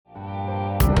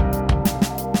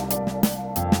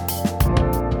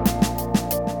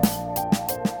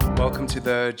to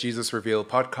the Jesus Revealed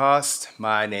podcast.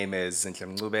 My name is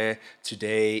Zintle.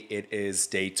 Today it is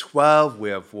day 12.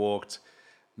 We have walked,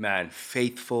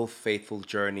 faithful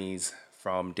journeys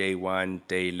from day 1,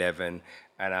 day 11.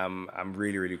 And I'm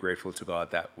really, really grateful to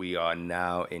God that we are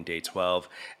now in day 12.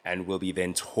 And we'll be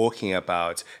then talking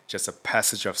about just a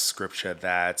passage of scripture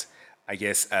that I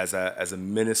guess as a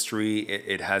ministry,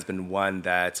 it has been one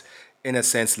that in a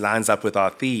sense lines up with our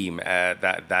theme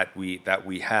that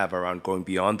we have around going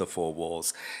beyond the four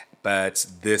walls. But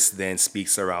this then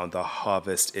speaks around the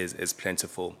harvest is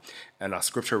plentiful. And our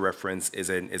scripture reference is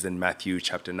in Matthew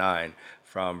chapter 9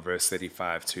 from verse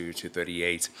 35 to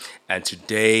 38. And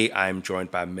today I'm joined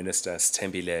by Minister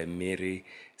Sithembile Miri.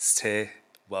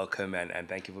 Welcome and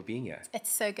thank you for being here.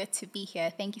 It's so good to be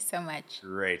here. Thank you so much.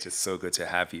 Great. It's so good to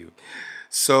have you.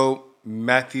 So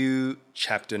Matthew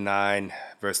chapter 9,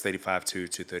 verse 35 to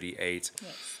 38.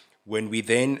 Yes. When we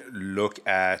then look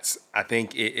at, I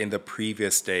think in the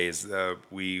previous days,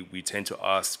 we tend to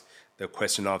ask the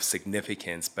question of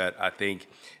significance, but I think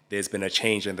there's been a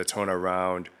change in the tone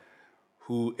around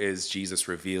who is Jesus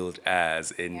revealed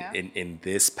as in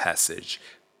this passage.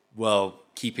 Well,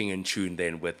 keeping in tune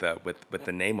then with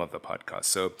the name of the podcast.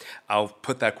 So I'll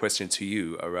put that question to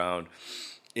you around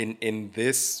in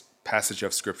this passage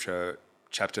of scripture,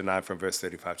 chapter 9 from verse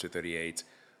 35 to 38,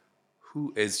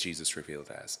 who is Jesus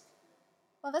revealed as?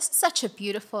 Well, this is such a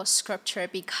beautiful scripture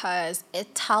because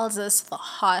it tells us the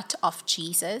heart of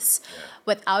Jesus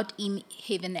without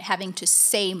even having to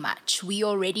say much. We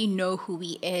already know who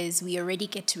he is. We already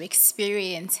get to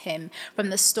experience him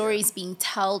from the stories being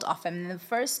told of him. And the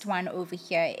first one over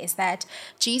here is that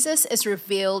Jesus is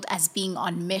revealed as being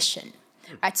on mission.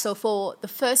 Right, so for the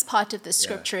first part of the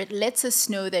scripture, it lets us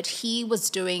know that he was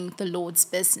doing the Lord's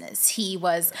business. He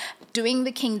was doing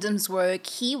the kingdom's work.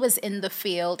 He was in the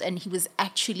field and he was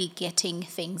actually getting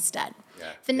things done.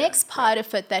 The next part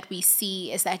of it that we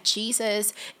see is that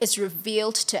Jesus is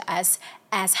revealed to us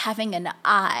as having an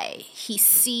eye. He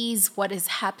sees what is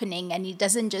happening and he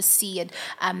doesn't just see it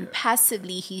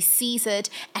passively. He sees it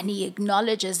and he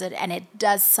acknowledges it and it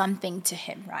does something to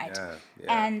him, right?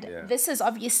 This is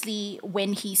obviously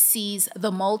when he sees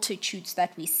the multitudes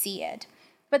that we see it.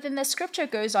 But then the scripture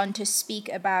goes on to speak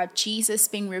about Jesus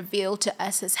being revealed to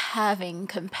us as having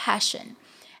compassion.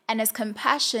 And his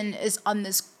compassion is on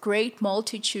this great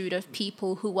multitude of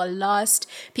people who are lost,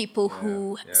 people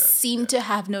who seem to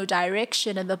have no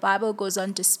direction. And the Bible goes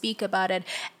on to speak about it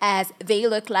as they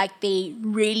look like they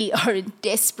really are in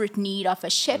desperate need of a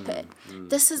shepherd.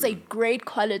 This is a great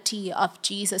quality of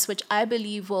Jesus, which I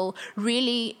believe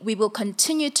we will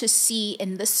continue to see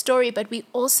in the story, but we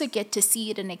also get to see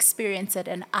it and experience it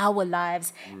in our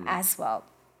lives as well.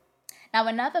 Now,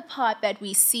 another part that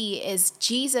we see is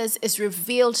Jesus is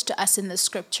revealed to us in the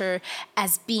scripture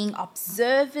as being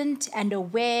observant and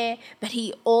aware, but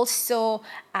he also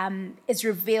is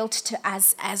revealed to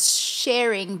us as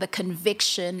sharing the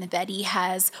conviction that he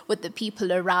has with the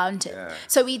people around him.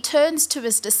 So he turns to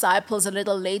his disciples a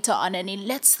little later on and he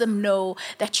lets them know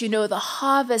that, the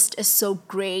harvest is so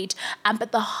great,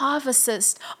 but the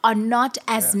harvesters are not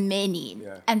as many.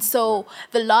 And so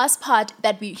the last part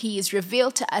that he is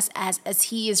revealed to us as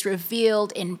he is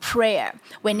revealed in prayer,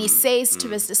 when he says to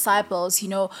his disciples,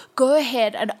 go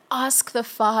ahead and ask the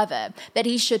Father that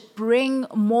he should bring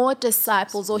more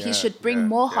disciples or he should bring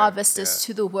more harvesters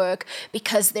to the work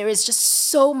because there is just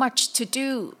so much to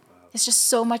do. There's just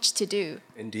so much to do.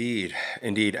 Indeed.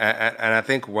 And I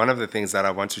think one of the things that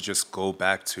I want to just go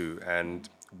back to, and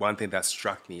one thing that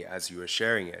struck me as you were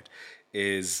sharing it,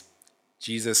 is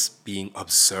Jesus being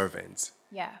observant.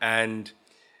 And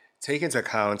take into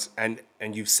account, and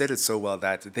you've said it so well,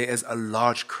 that there is a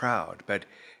large crowd, but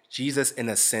Jesus, in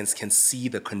a sense, can see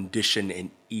the condition in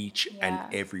each and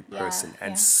every person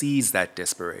and sees that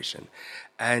desperation.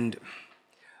 And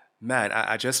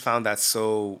I just found that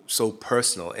so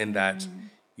personal in that,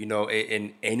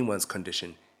 in anyone's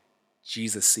condition,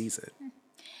 Jesus sees it.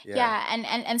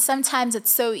 And sometimes it's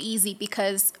so easy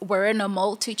because we're in a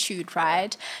multitude,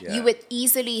 right? You would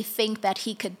easily think that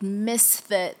he could miss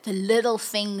the little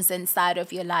things inside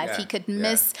of your life. He could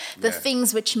miss the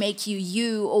things which make you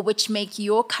you or which make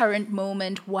your current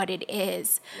moment what it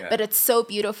is. But it's so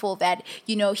beautiful that,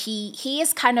 he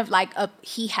is kind of like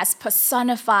he has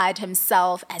personified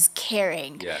himself as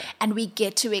caring. And we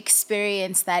get to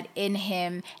experience that in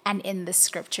him and in the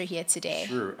scripture here today.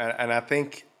 True. And I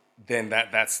think then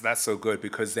that's so good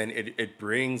because then it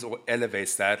brings or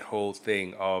elevates that whole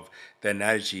thing of the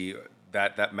analogy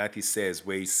that Matthew says,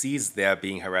 where he sees they are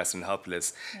being harassed and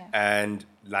helpless, and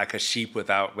like a sheep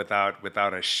without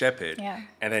a shepherd. Yeah.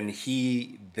 And then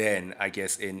he then, I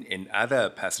guess, in other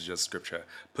passages of scripture,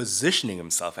 positioning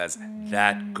himself as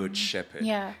that good shepherd.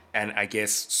 Yeah. And I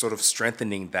guess sort of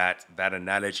strengthening that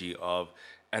analogy of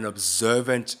an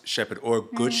observant shepherd or a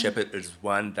good shepherd is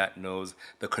one that knows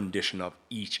the condition of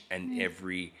each and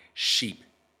every sheep,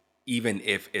 even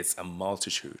if it's a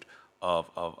multitude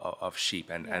of sheep.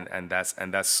 And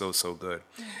that's so good.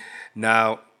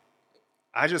 Now,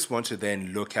 I just want to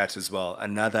then look at as well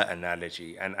another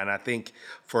analogy. And I think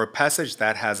for a passage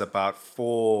that has about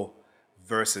 4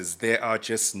 verses, there are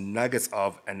just nuggets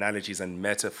of analogies and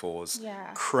metaphors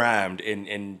crammed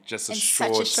in just a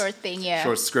short, such a short thing,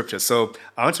 short scripture. So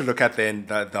I want to look at then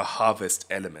the harvest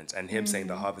element, and him saying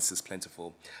the harvest is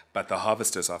plentiful, but the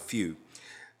harvesters are few.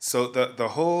 So the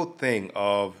whole thing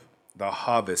of the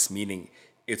harvest, meaning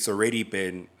it's already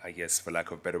been, I guess, for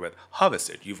lack of a better word,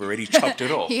 harvested. You've already chopped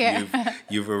it off.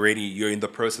 You're in the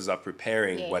process of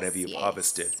preparing whatever you've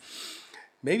harvested.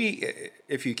 Maybe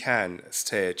if you can,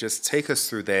 Stay, just take us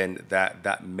through then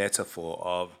that metaphor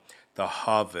of the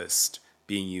harvest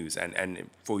being used, and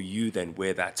for you then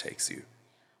where that takes you.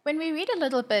 When we read a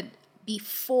little bit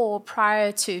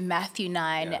prior to Matthew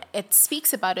 9, it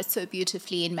speaks about it so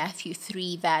beautifully in Matthew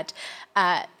 3 that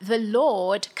the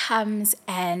Lord comes,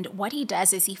 and what he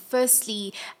does is he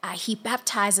firstly, he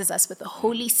baptizes us with the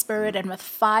Holy Spirit and with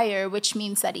fire, which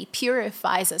means that he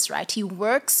purifies us, right? He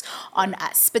works on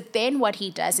us. But then what he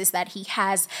does is that he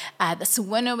has this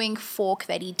winnowing fork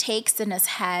that he takes in his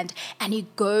hand, and he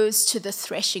goes to the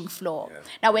threshing floor.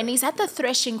 Now, when he's at the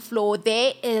threshing floor,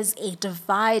 there is a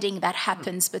dividing that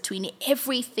happens between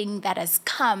everything that has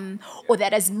come or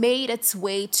that has made its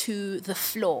way to the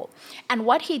floor. And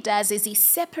what he does is he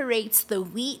separates the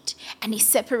wheat and he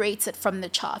separates it from the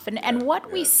chaff. And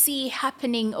what we see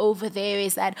happening over there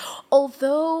is that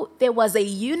although there was a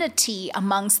unity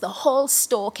amongst the whole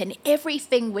stalk and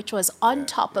everything which was on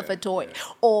top of it,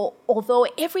 or although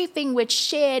everything which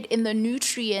shared in the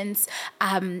nutrients,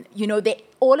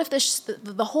 all of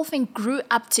the whole thing grew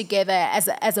up together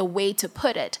as a way to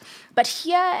put it. But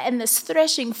here in this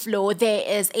threshing floor, there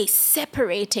is a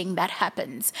separating that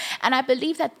happens. And I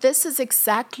believe that this is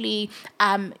exactly,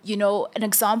 an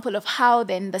example of how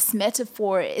then this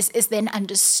metaphor is then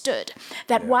understood.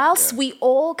 That whilst we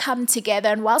all come together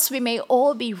and whilst we may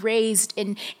all be raised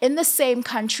in the same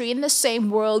country, in the same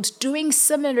world, doing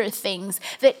similar things,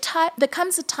 there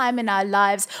comes a time in our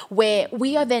lives where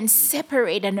we are then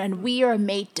separated and we are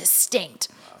made distinct.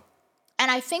 And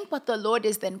I think what the Lord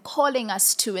is then calling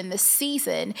us to in this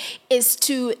season is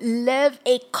to live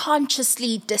a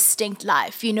consciously distinct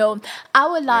life.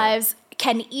 Our lives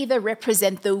can either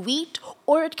represent the wheat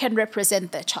or it can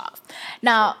represent the chaff.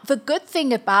 Now, the good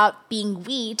thing about being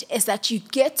wheat is that you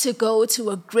get to go to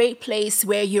a great place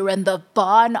where you're in the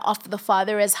barn of the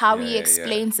Father, as how he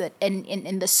explains it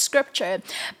in the scripture.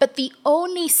 But the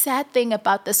only sad thing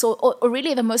about this, or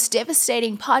really the most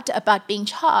devastating part about being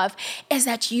chaff, is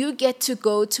that you get to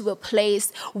go to a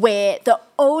place where the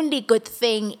only good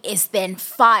thing is then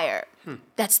fire.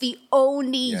 That's the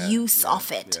only use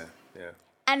of it.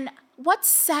 And what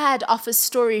sad of a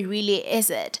story really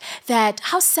is it?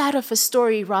 How sad of a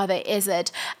story rather is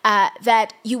it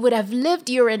that you would have lived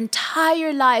your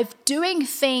entire life doing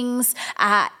things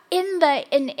in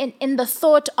the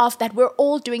thought of that we're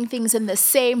all doing things in the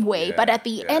same way, but at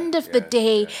the end of the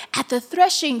day, at the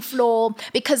threshing floor,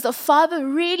 because the Father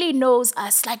really knows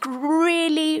us, like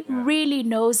really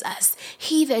knows us,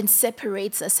 he then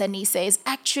separates us and he says,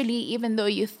 actually, even though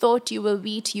you thought you were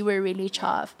wheat, you were really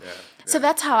chaff. So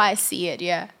that's how I see it,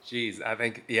 Jeez, I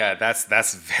think,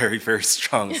 that's very, very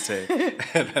strong, Tay.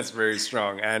 That's very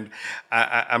strong. And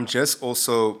I'm just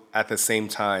also, at the same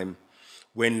time,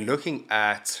 when looking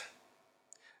at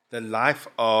the life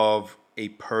of a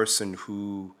person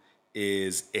who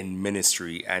is in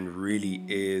ministry and really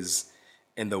is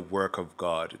in the work of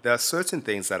God, there are certain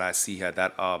things that I see here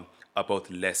that are both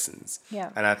lessons.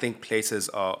 And I think places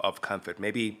of comfort.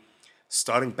 Maybe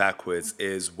starting backwards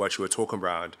is what you were talking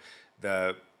about,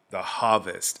 the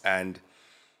harvest. And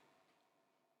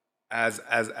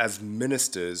as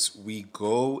ministers, we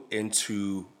go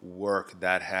into work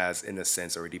that has, in a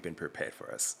sense, already been prepared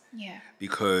for us.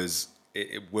 Because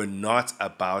we're not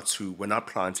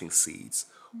planting seeds.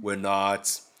 We're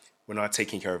not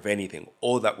taking care of anything.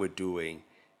 All that we're doing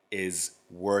is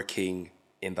working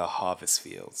in the harvest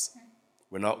fields.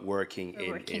 We're not working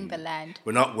in the land.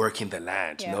 We're not working the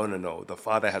land. No. The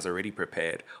Father has already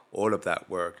prepared all of that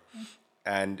work.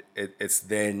 And it's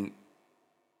then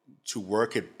to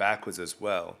work it backwards as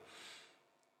well.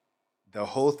 the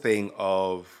whole thing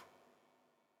of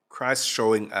Christ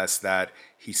showing us that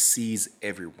he sees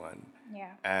everyone.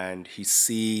 Yeah. And he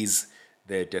sees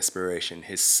their desperation,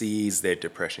 he sees their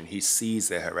depression, he sees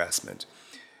their harassment.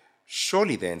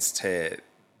 Surely then, Ted,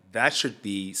 that should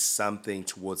be something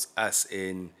towards us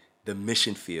in the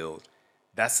mission field.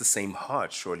 That's the same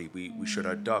heart, surely, we should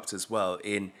adopt as well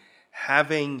in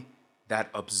having that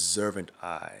observant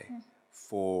eye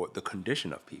for the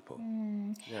condition of people.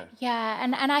 Yeah. Yeah,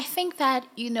 and I think that,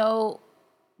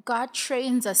 God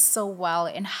trains us so well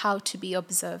in how to be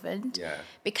observant Yeah.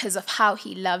 because of how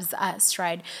he loves us,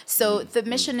 right? So the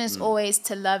mission is always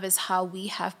to love as how we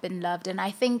have been loved. And I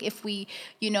think if we,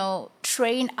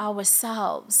 train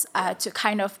ourselves to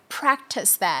kind of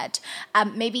practice that,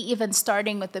 maybe even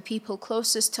starting with the people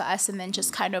closest to us and then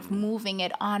just kind of moving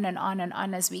it on and on and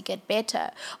on as we get better,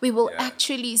 we will Yeah.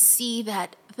 actually see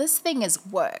that this thing is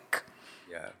work.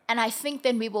 Yeah. And I think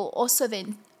then we will also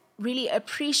then really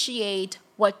appreciate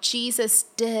what Jesus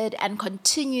did and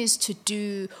continues to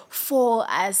do for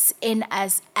us in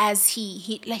us as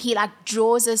he like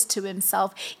draws us to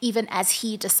himself, even as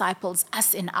he disciples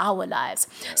us in our lives.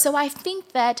 So I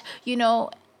think that,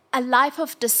 a life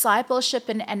of discipleship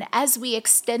and as we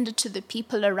extend it to the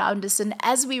people around us and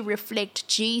as we reflect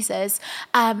Jesus,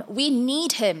 we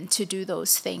need him to do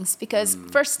those things because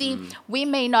firstly, we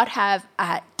may not have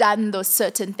done those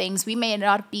certain things. We may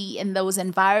not be in those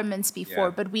environments before,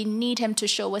 Yeah. but we need him to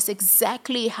show us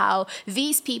exactly how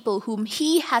these people whom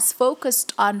he has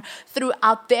focused on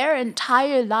throughout their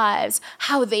entire lives,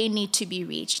 how they need to be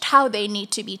reached, how they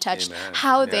need to be touched, Amen.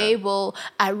 how Yeah. they will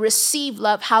receive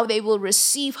love, how they will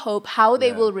receive hope, how they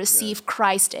Yeah, will yeah. receive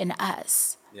Christ in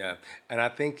us. Yeah, and I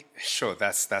think sure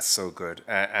that's so good,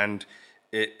 and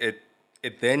it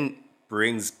then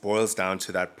boils down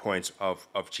to that point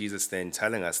of Jesus then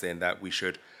telling us then that we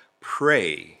should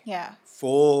pray Yeah.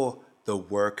 for the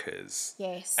workers.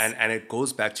 Yes. And it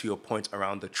goes back to your point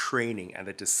around the training and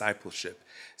the discipleship.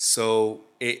 So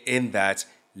in that,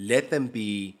 let them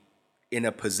be in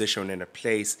a position, in a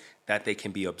place that they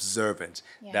can be observant,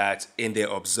 Yeah. that in their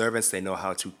observance, they know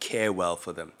how to care well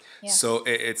for them. Yeah. So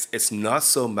it's not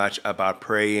so much about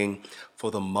praying for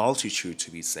the multitude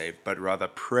to be saved, but rather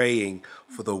praying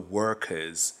for the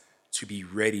workers to be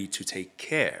ready to take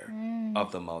care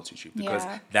of the multitude, because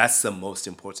Yeah. that's the most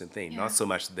important thing. Yeah. Not so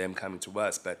much them coming to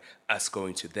us, but us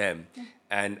going to them.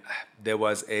 And there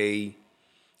was a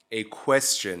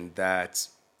question that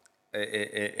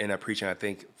in a preaching, I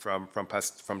think from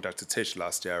Dr. Tish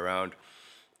last year, around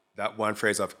that one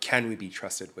phrase of "Can we be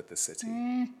trusted with the city?"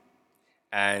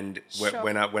 And Sure.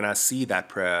 when I see that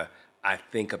prayer, I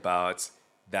think about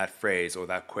that phrase or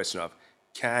that question of,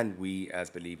 can we as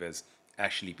believers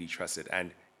actually be trusted?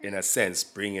 And in a sense,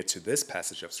 bring it to this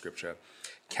passage of scripture,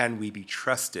 can we be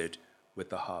trusted with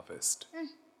the harvest?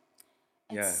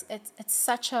 It's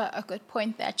such a good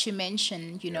point that you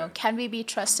mentioned, Yeah. can we be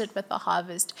trusted with the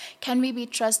harvest? Can we be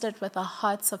trusted with the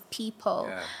hearts of people?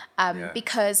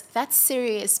 Because that's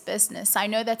serious business. I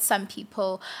know that some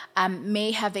people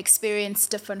may have experienced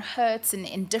different hurts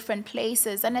in different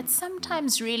places, and it's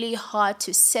sometimes really hard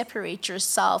to separate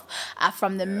yourself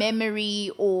from the memory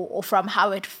or from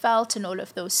how it felt and all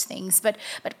of those things. But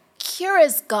here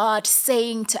is God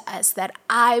saying to us that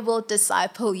I will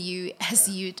disciple you as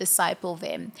you disciple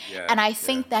them. Yeah, And I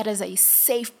think that is a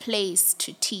safe place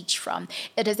to teach from.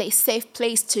 It is a safe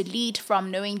place to lead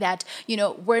from, knowing that,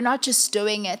 we're not just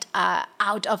doing it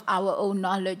out of our own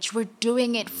knowledge. We're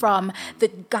doing it from the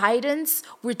guidance.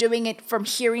 We're doing it from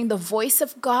hearing the voice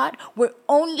of God. We're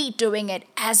only doing it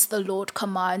as the Lord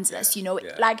commands us,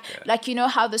 like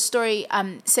how the story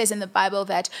says in the Bible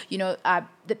that,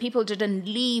 the people didn't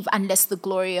leave unless the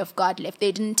glory of God left.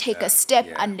 They didn't take a step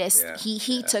unless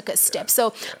he took a step.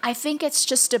 So I think it's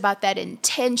just about that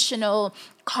intentional,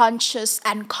 conscious,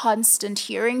 and constant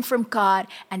hearing from God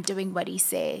and doing what he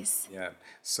says. Yeah.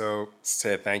 So,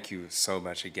 Seth, thank you so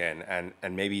much again.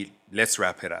 And maybe let's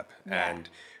wrap it up. Yeah. And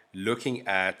looking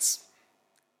at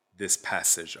this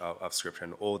passage of scripture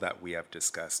and all that we have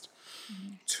discussed,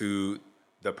 to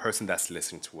the person that's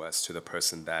listening to us, to the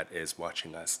person that is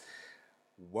watching us,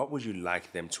 what would you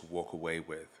like them to walk away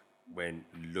with when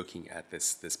looking at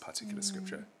this particular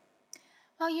scripture?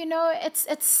 Well,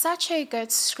 it's such a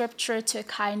good scripture to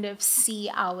kind of see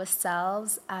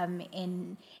ourselves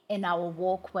in our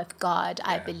walk with God.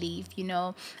 I Yeah. believe,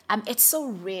 it's so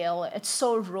real, it's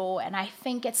so raw, and I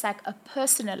think it's like a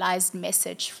personalized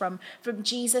message from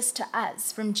Jesus to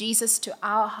us, from Jesus to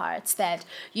our hearts. That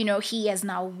He has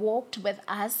now walked with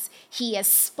us. He has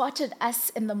spotted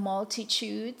us in the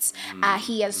multitudes.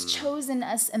 He has chosen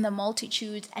us in the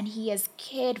multitudes, and He has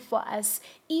cared for us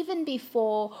even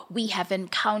before we have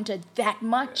encountered that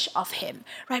much of Him,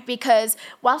 right? Because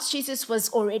whilst Jesus was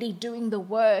already doing the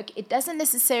work, it doesn't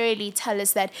necessarily tell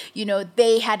us that,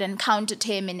 they had encountered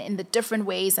Him in the different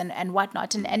ways and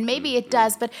whatnot. And maybe it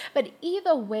does, but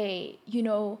either way,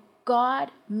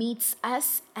 God meets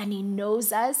us and He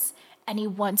knows us and He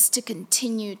wants to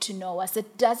continue to know us.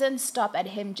 It doesn't stop at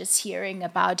Him just hearing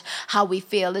about how we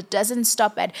feel. It doesn't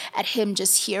stop at Him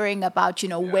just hearing about,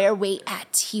 where we're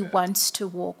at. He wants to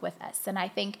walk with us. And I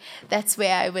think that's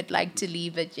where I would like to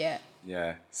leave it, yeah.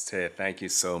 Yeah, Stay, thank you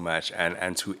so much.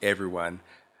 And to everyone,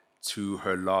 to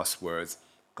her last words,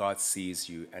 God sees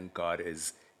you, and God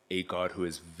is a God who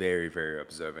is very, very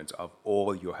observant of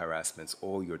all your harassments,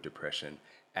 all your depression,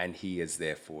 and He is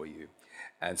there for you.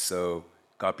 And so,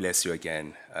 God bless you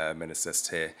again, Minister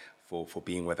Stay, for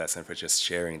being with us and for just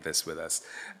sharing this with us.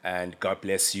 And God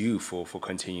bless you for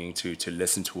continuing to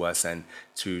listen to us and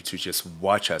to just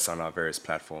watch us on our various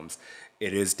platforms.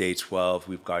 It is day 12.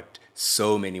 We've got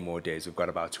so many more days. We've got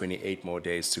about 28 more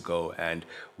days to go. And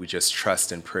we just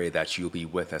trust and pray that you'll be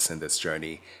with us in this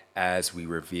journey as we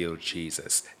reveal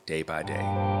Jesus day by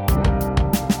day.